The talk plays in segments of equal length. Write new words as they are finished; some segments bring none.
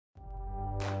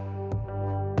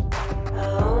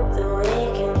hope that we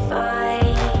can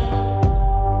find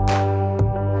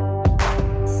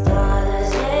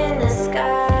stars in the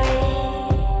sky.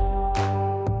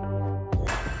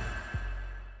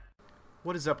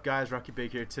 What is up, guys?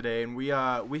 RockyBIG here today, and we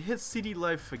hit city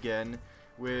life again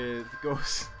with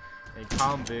Ghost and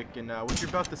Convict, and what you're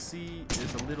about to see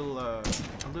is a little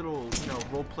you know,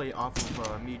 roleplay off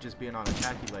of me just being on a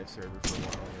Taki life server for a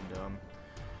while,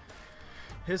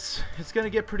 and it's gonna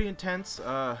get pretty intense.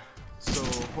 So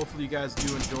hopefully you guys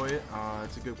do enjoy it.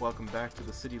 It's a good welcome back to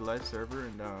the city life server,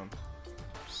 and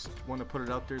just want to put it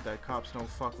out there that cops don't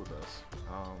fuck with us.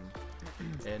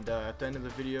 And at the end of the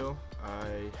video,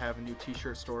 I have a new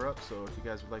t-shirt store up, so if you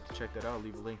guys would like to check that out, I'll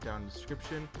leave a link down in the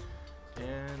description,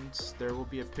 and there will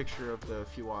be a picture of the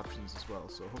few options as well.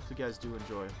 So hopefully you guys do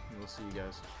enjoy, and we'll see you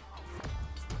guys.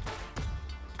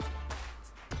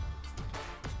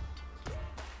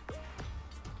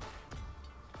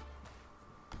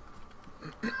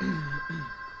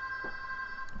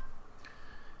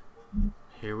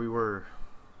 Here we were.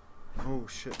 Oh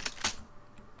shit.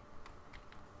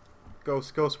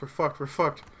 Ghost, we're fucked, we're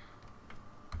fucked.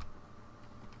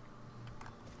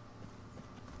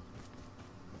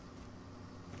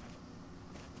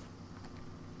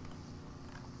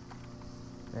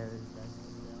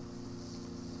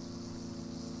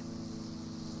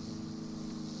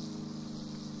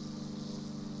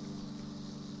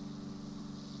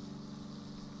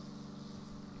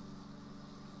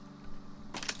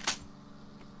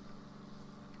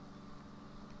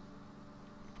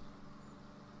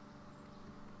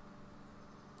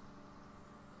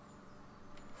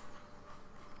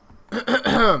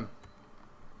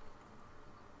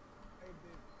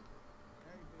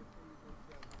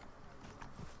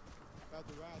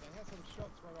 I had some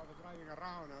shots while I was driving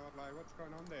around, and I was like, what's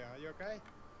going on there? Are you okay?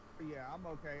 Yeah, I'm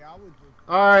okay. I was just...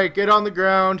 Alright, get on the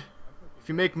ground. If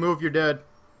you make a move, you're dead.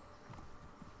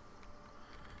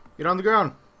 Get on the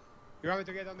ground. You want me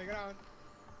to get on the ground?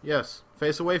 Yes.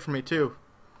 Face away from me, too.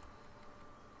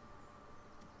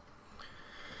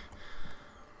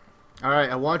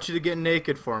 Alright, I want you to get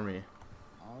naked for me.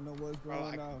 I don't know what's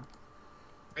going on.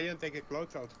 I didn't take your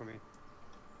clothes out for me.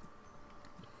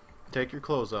 Take your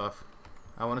clothes off.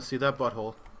 I want to see that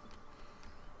butthole.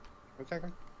 1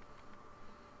 second.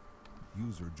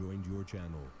 User joined your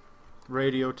channel.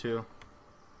 Radio 2.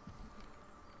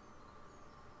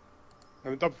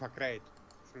 I'm on top of a crate,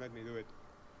 so let me do it.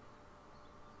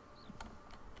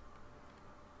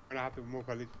 And I have to move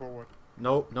a little forward.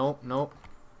 Nope, nope, nope.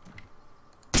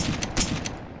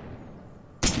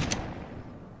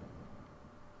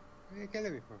 What are you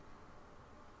killing me for?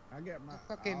 I got my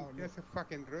Fucking, that's a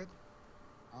fucking rude.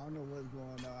 I don't know what's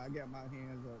going on. I got my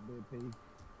hands up, Big P.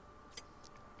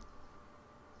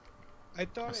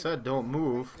 I said don't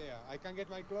move. Yeah, I can get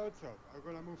my clothes off. I'm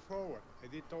gonna move forward. I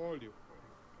did told you.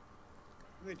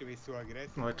 You need to be so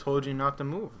aggressive. Well, I told you not to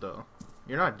move, though.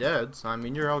 You're not dead, so I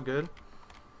mean, you're all good.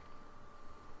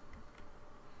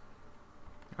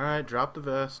 Alright, drop the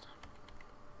vest.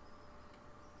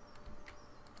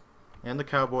 And the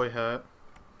cowboy hat.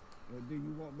 What do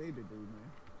you want me to do,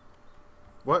 man?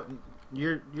 What?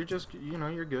 You're just, you know,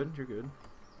 you're good. You're good.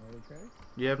 Okay.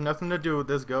 You have nothing to do with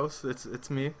this, Ghost. It's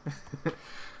me.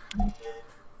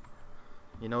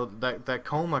 You know, that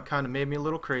coma kind of made me a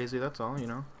little crazy. That's all, you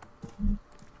know.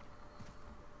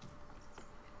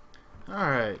 All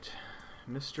right,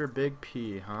 Mr. Big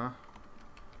P, huh?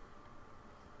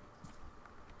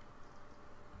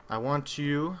 I want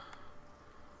you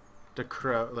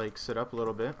to like sit up a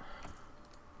little bit.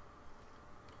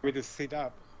 We just sit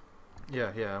up.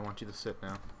 Yeah, I want you to sit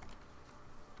now.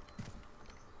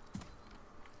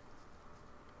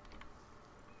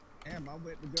 Damn, I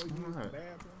went to go use the Alright.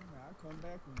 bathroom. I come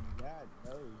back and God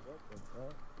knows what the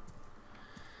fuck.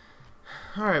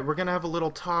 Alright, we're gonna have a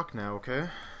little talk now, okay?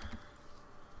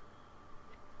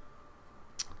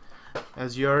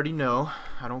 As you already know,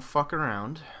 I don't fuck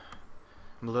around.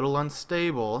 I'm a little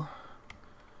unstable.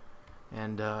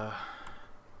 And,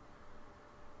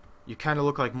 you kinda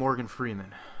look like Morgan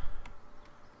Freeman.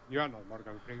 You're not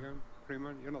Morgan Freeman.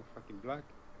 You're not fucking black.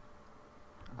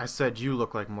 I said you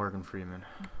look like Morgan Freeman.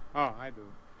 Oh, I do.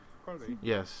 Could be.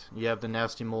 Yes, you have the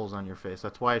nasty moles on your face.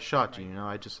 That's why I shot you, you know,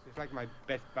 I just... It's like my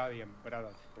best buddy and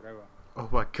brothers forever. Oh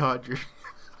my god, you're...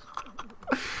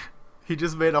 He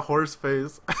just made a horse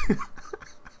face.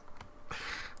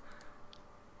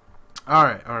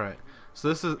 Alright. So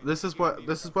this is what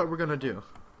we're gonna do.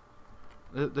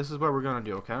 This is what we're gonna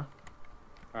do, okay?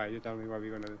 Alright, you tell me what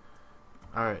we're gonna do.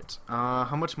 Alright,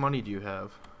 how much money do you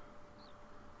have?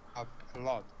 A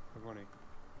lot of money.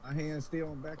 My hand's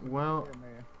still on back of Well, my head,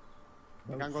 man.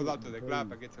 We Don't can go shoot down to me, the please.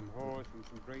 club and get some horse and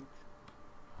some drinks.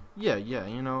 Yeah, yeah.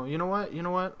 You know what.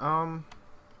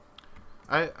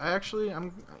 I actually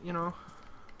I'm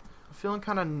feeling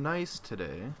kind of nice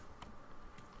today.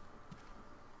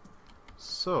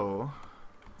 So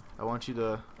I want you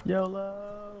to.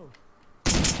 YOLO.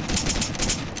 He's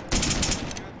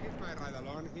my ride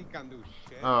along. He can do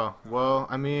shit. Oh well,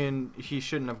 I mean he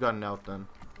shouldn't have gotten out then.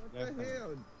 What the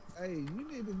hell? Hey, you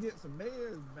need to get some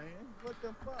meds, man. What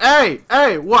the fuck?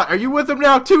 Hey, what? Are you with him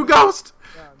now too, Ghost?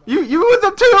 No, You with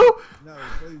him too? no,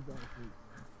 please don't shoot.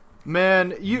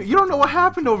 Man, you don't know what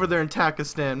happened over there in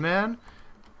Takistan, man.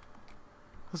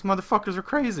 Those motherfuckers are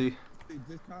crazy. Hey,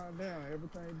 just calm down.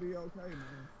 Everything be okay,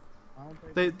 man. I don't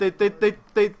think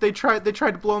They tried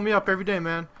to blow me up every day,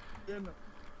 man. You're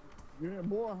in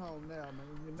Bornholm now, man.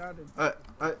 You're not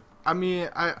in. I mean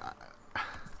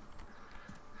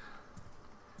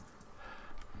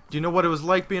do you know what it was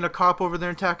like being a cop over there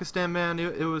in Takistan, man?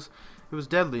 It was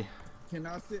deadly. Can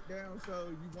I sit down so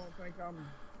you won't think I'm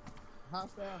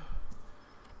hostile?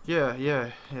 Yeah.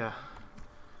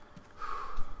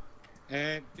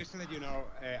 Just to let you know,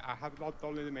 I have not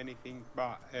told them anything,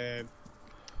 but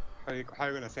how you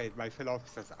gonna say it? My fellow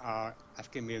officers are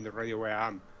asking me on the radio where I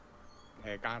am.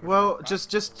 Well, just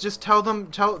tell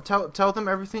them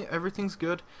everything's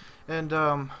good, and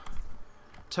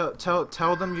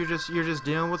tell them you're just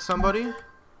dealing with somebody,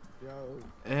 Yo,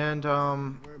 and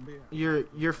where be?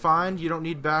 you're fine. You don't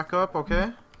need backup,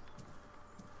 okay?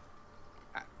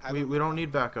 We don't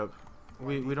need backup.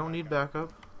 We don't need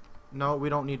backup. No, we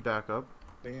don't need backup.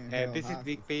 This is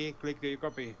Big P. Click, do you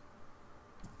copy?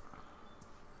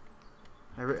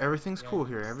 Everything's cool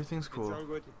here. Everything's cool. It's all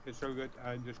good. It's all good.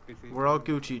 I'm just busy. We're all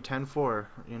Gucci. 10-4.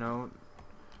 You know.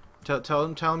 Tell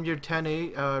them you're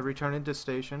 10-8. Returning to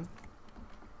station.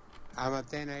 I'm at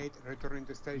 10-8. Returning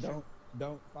to station.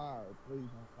 Don't fire. Please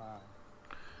don't fire.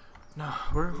 No,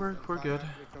 we're good.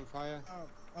 It's on fire.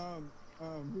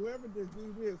 Whoever this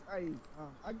dude is, hey,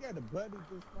 I got a buddy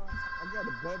just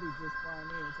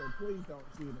spawned in, so please don't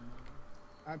shoot him, man.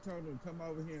 I told him to come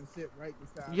over here and sit right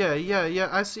beside Yeah. me.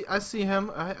 I see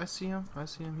him. I see him.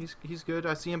 He's good.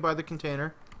 I see him by the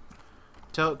container.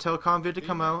 Tell Convid to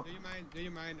come out. Do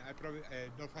you mind? I probably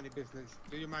no funny business.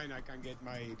 Do you mind? I can get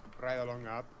my ride along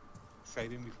up, save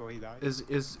him before he dies. Is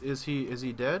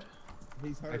he dead?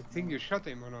 He's hurt. I think you shot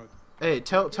him or not. Hey,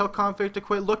 tell Convict to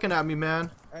quit looking at me,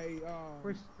 man. Hey,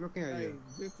 Who's looking at you?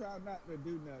 just try not to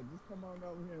do nothing. Just come on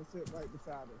over here and sit right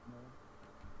beside us, man.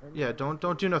 Yeah, don't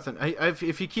do nothing. If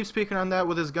he keeps speaking on that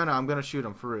with his gun out, I'm gonna shoot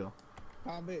him for real.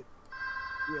 Convict.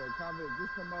 Yeah, Convict,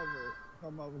 just come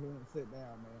over here and sit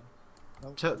down,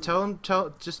 man.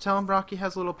 Just tell him Rocky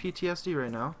has a little PTSD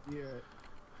right now. Yeah.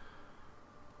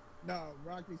 No,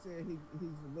 Rocky said he's a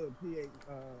little PhD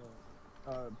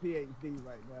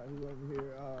right now. He over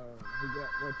here, he got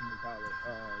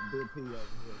Big P over here.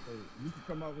 So you can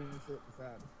come over here and sit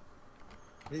beside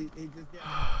him. He just got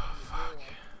back from the war.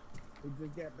 He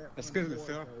just got back That's from the good, war,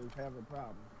 sir. so he's having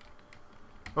problems.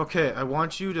 Okay, I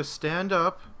want you to stand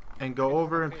up and go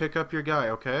over and pick up your guy,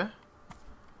 okay?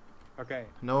 Okay.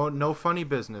 No funny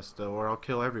business though, or I'll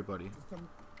kill everybody. Just come,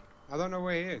 I don't know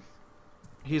where he is.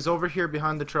 He's over here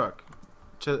behind the truck,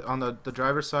 on the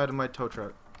driver's side of my tow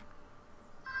truck.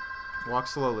 Walk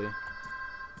slowly.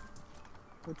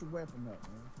 put your weapon up,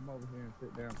 man. Come over here and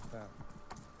sit down beside me.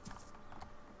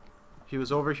 He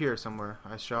was over here somewhere.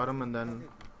 I shot him and then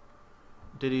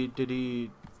did he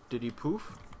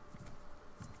poof?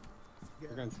 I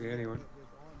can't see anyone.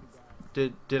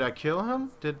 Did I kill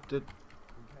him?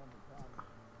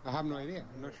 I have no idea.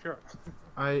 I'm not sure.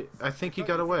 I think he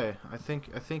got away. I think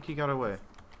he got away.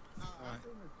 I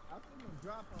seen him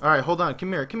drop on. All right, hold on.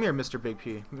 Come here, Mr. Big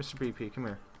P. Mr. Big P, come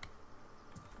here.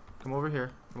 Come over here.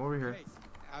 Come over here. Hey,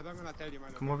 I'm not gonna tell you my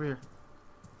Come over here.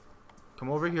 Come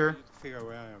location. over I here. want you to figure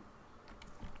where I am.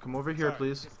 Come over here, Sorry,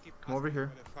 please. just keep Come over asking here.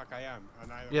 Where the fuck I am,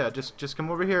 and I don't Yeah, know. just come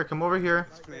over here. Come over here.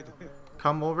 Straight.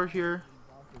 Come over here,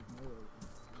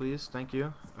 please. Thank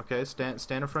you. Okay, stand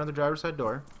in front of the driver's side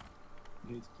door. I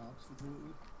don't know,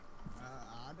 man.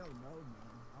 I don't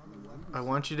know what. I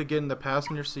want you to get in the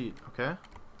passenger seat, okay?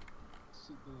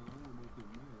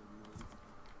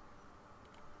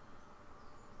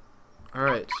 All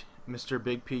right, Mr.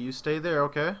 Big P, you stay there,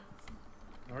 okay?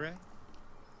 Okay.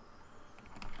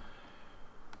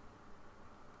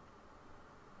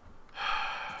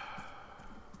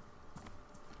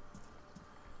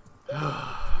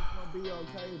 Everything's gonna be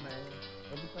okay, man.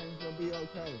 Everything's gonna be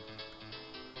okay.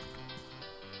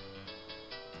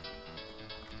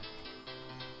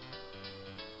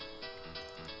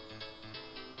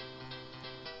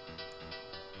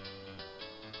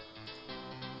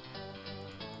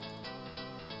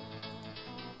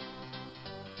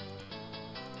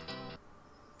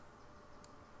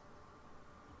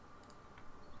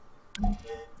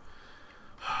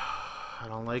 I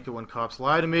don't like it when cops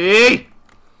lie to me.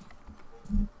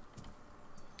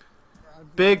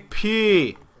 Big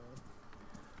P.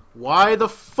 Why the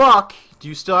fuck do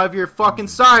you still have your fucking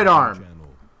sidearm?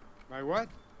 My what?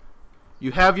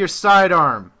 You have your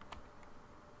sidearm.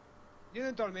 You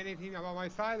didn't tell me anything about my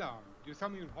sidearm. You saw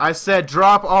me in I said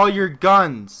drop all your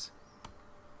guns.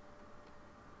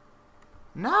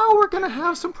 Now we're gonna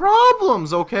have some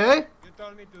problems, okay? You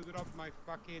told me to drop my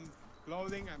fucking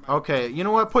clothing and my... Okay, you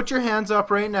know what? Put your hands up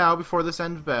right now before this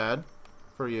ends bad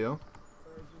for you.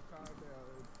 Sir, just calm down.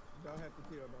 Don't have to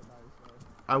kill nobody, sir.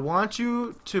 I want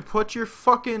you to put your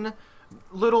fucking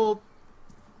little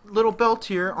belt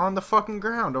here on the fucking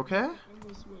ground, okay?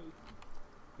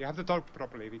 You have to talk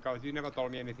properly because you never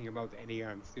told me anything about any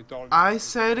guns. You told me... I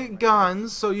said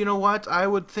guns, so you know what? I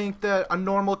would think that a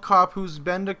normal cop who's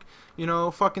been to, you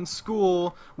know, fucking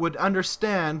school would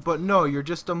understand, but no, you're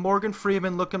just a Morgan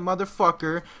Freeman looking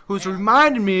motherfucker who's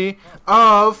reminding me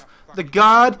of the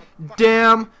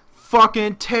goddamn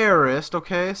fucking terrorist,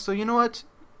 okay? So you know what?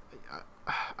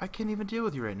 I can't even deal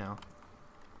with you right now.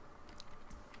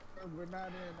 Sir, we're not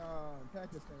in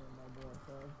Pakistan no more,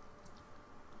 sir.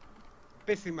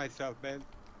 Pissing myself, man.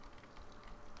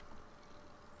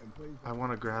 And please, I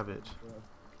want to grab it.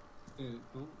 you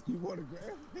want to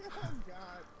grab it? Oh,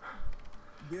 God.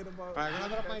 Get him up. I'm gonna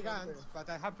drop my guns, but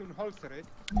I have to holster it,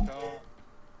 so...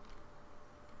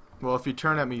 Well, if you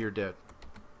turn at me, you're dead.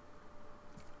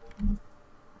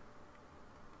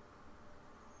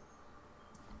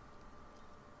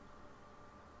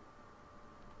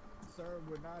 Sir,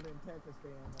 we're not in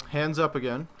Takistan. No. Hands up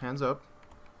again. Hands up.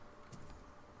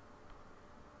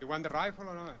 You want the rifle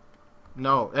or not?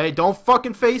 No. Hey, don't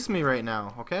fucking face me right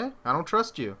now, okay? I don't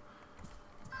trust you.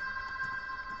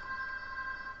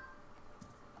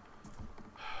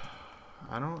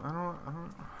 I don't.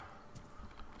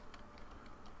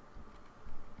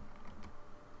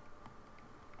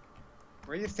 Why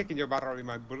are you sticking your barrel in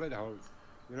my bullet holes?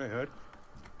 You know it hurt?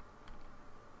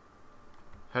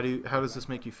 How does this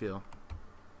make you feel?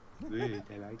 Good,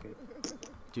 I like it.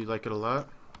 Do you like it a lot?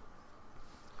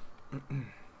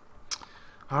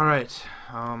 All right.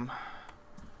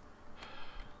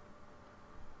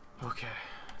 Okay.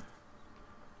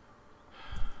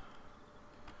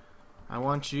 I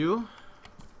want you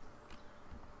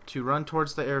to run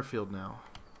towards the airfield now.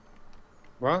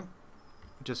 What?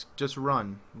 Just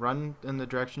run. Run in the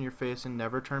direction you're facing.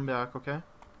 Never turn back, okay?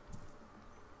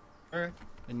 Okay.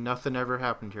 And nothing ever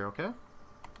happened here, okay?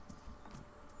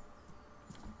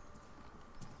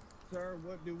 Sir,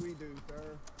 what do we do,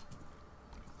 sir?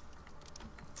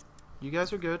 You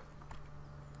guys are good.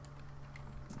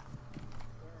 Sir,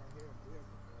 I hear a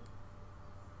vehicle, sir.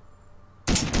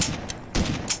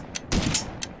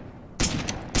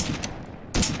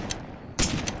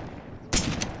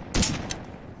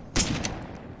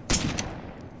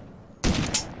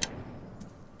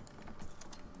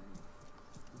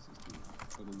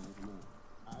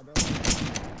 I don't know.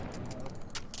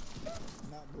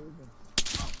 Not moving.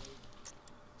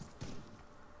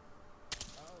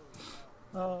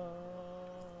 Oh, no.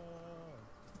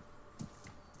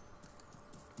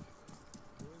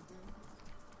 Who is this?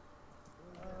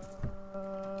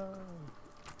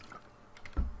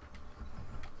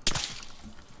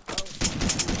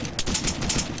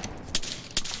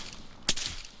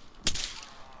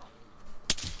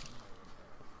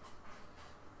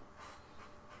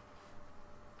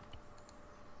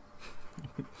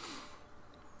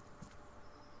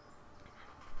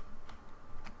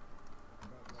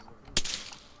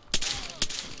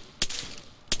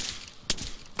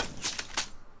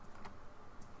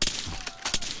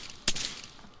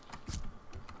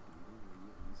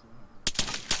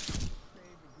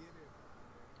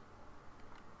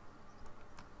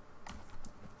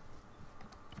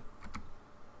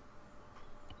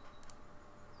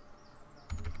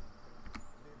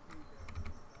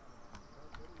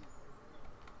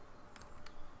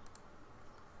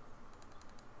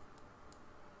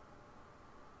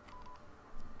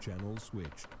 Channel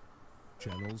switched.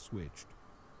 Channel switched.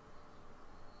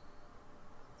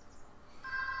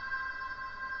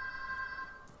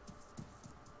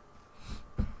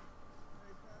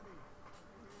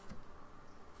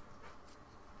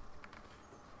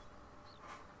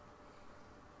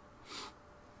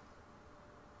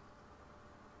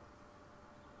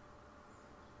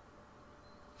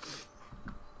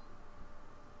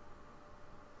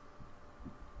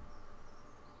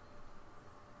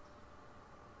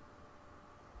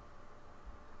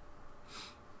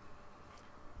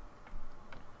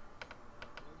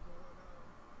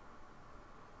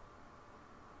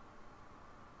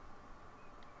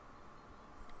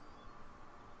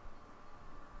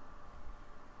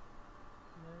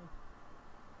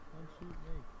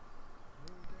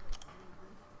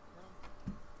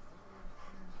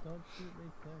 Don't shoot me,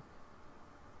 Tech.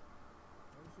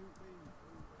 Don't shoot me.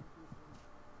 Please don't shoot me.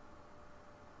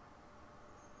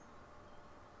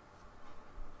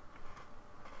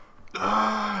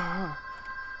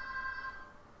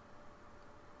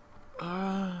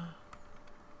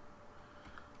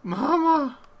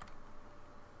 Mama.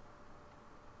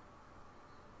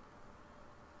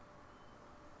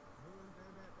 Who is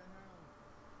that at the house?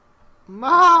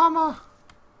 Mama.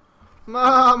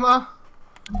 Mama.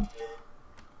 Oh my God,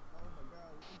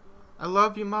 what you doing? I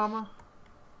love you, Mama.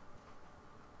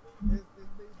 It's me,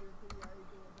 Big P. How you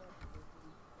doing, Dr. Big P?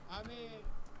 I mean,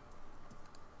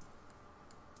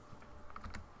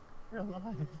 You're alive.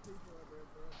 There's people out there,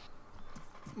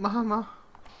 bro. Mama.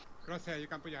 Crosshair, you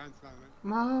can put your hands down, man.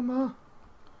 Mama.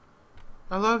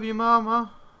 I love you,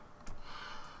 Mama.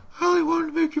 I only wanted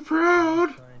to make you proud.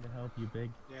 I'm trying to help you, Big.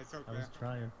 Yeah, it's I okay. was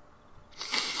trying.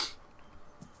 Mr.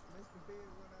 Big,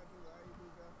 what I do? How you do,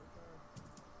 Dr. Sir?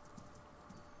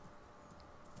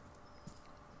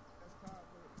 That's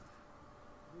topic.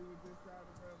 We were just trying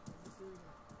to run from the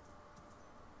shooting.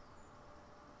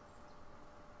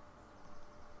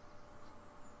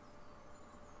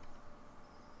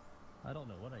 I don't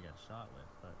know what I got shot with,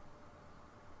 but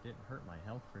it didn't hurt my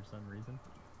health for some reason.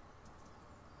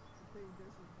 I think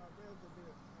this is my resident,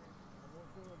 man. I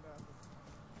won't do it, Dr.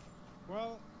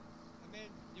 Well, I mean,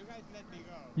 you guys let me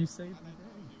go. You saved and the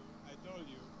day. I told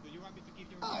you. Do you want me to give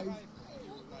you my life?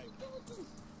 You like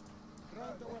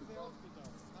run towards the hospital.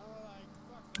 I was like,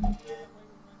 fuck, you get away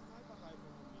with my sniper rifle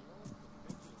on me. Oh,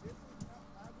 This is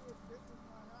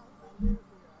my house. I live here.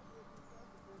 I live in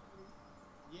something this week.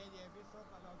 yeah, we saw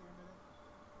that out in a minute.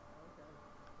 Okay.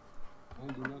 I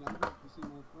ain't doing nothing. I went to see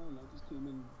my friend. I just came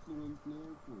in, flew in from the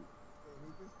airport. Yeah, he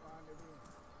just wandered in.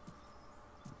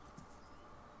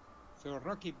 So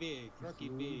RockyBIG.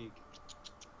 He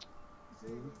said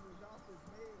he was off his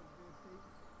meds, Big P.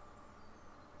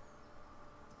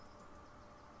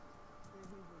 Said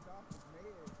he was off his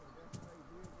meds, so that's why he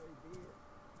did what he did.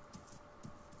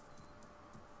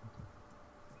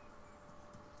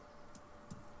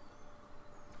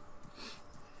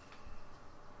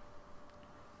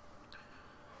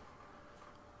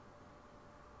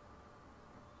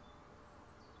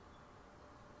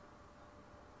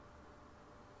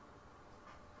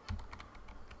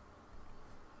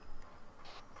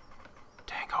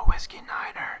 Tango Whiskey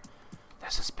Niner.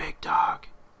 This is Big Dog.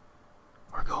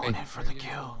 We're going in for the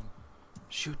kill.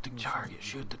 Shoot the target,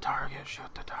 shoot the target,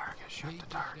 shoot the target, shoot the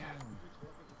target.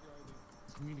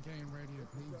 Communicating radio,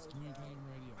 please. Communicating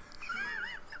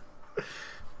radio.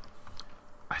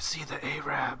 I see the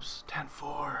Arabs.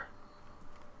 10-4.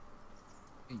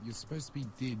 Hey, you're supposed to be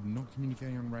dead, not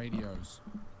communicating on radios.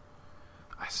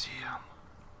 I see them.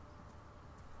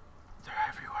 They're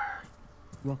everywhere.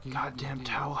 Rocky, Goddamn you're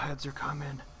dead. towel heads are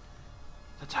coming.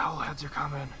 The towel heads are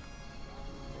coming.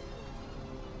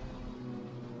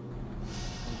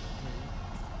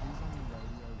 Who's on the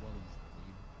radio while he's dead?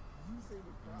 You see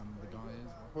the crop The guy is.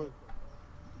 What?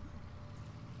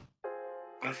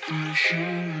 I feel sure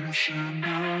and I should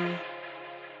know.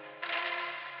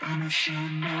 And I should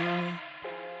know.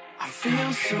 I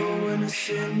feel so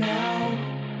innocent now.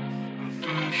 I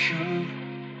feel sure.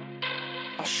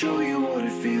 I'll show you what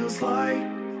it feels like.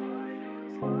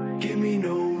 Give me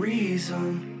no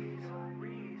reason.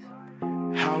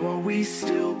 How are we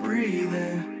still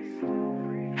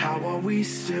breathing? How are we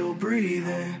still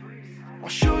breathing? I'll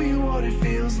show you what it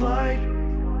feels like.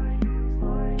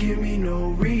 Give me no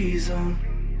reason.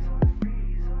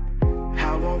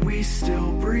 How are we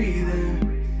still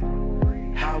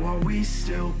breathing? How are we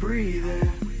still breathing?